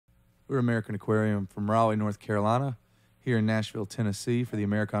We're American Aquarium from Raleigh, North Carolina, here in Nashville, Tennessee for the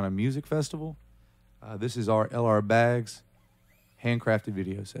Americana Music Festival. This is our L.R. Baggs handcrafted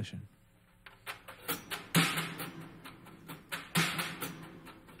video session.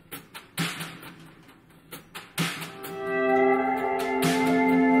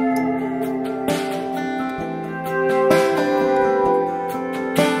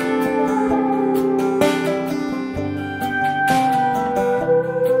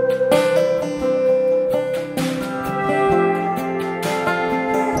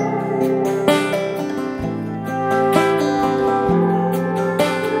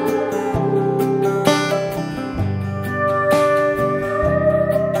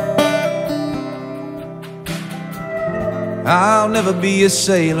 I'll never be a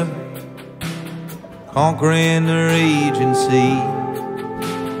sailor conquering the raging sea.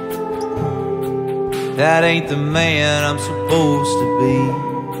 That ain't the man I'm supposed to be.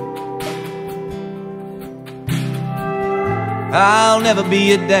 I'll never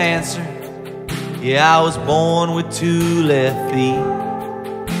be a dancer. Yeah, I was born with two left feet.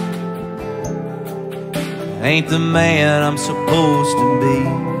 Ain't the man I'm supposed to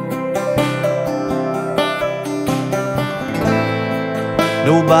be.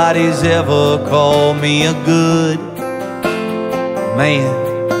 Nobody's ever called me a good man.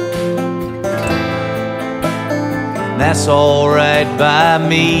 And that's alright by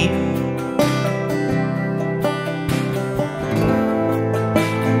me.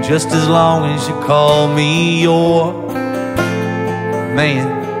 Just as long as you call me your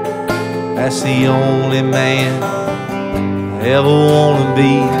man. That's the only man I ever wanna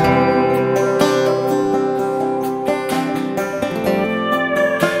be.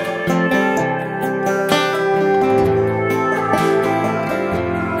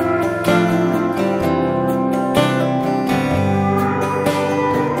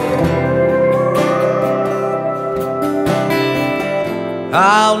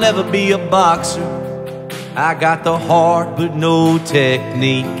 I'll never be a boxer. I got the heart but no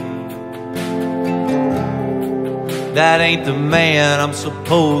technique. That ain't the man I'm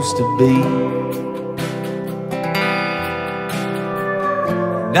supposed to be.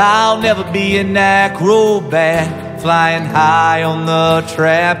 And I'll never be an acrobat flying high on the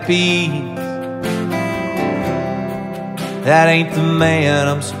trapeze. That ain't the man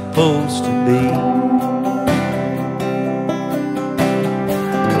I'm supposed to be.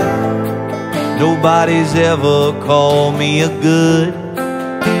 Nobody's ever called me a good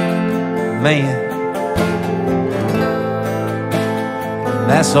man. And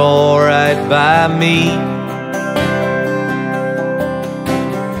that's alright by me.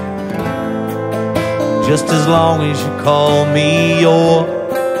 Just as long as you call me your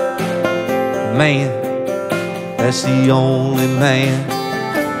man. That's the only man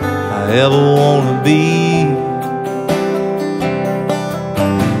I ever wanna be.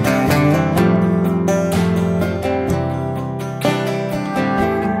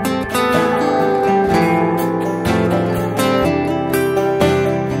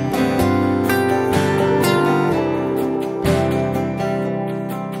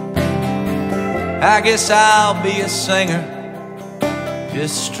 I guess I'll be a singer,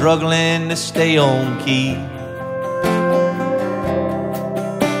 just struggling to stay on key.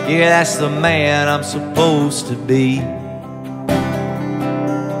 Yeah, that's the man I'm supposed to be.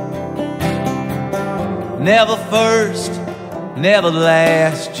 Never first, never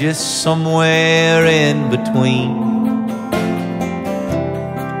last, just somewhere in between.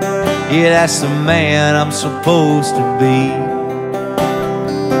 Yeah, that's the man I'm supposed to be.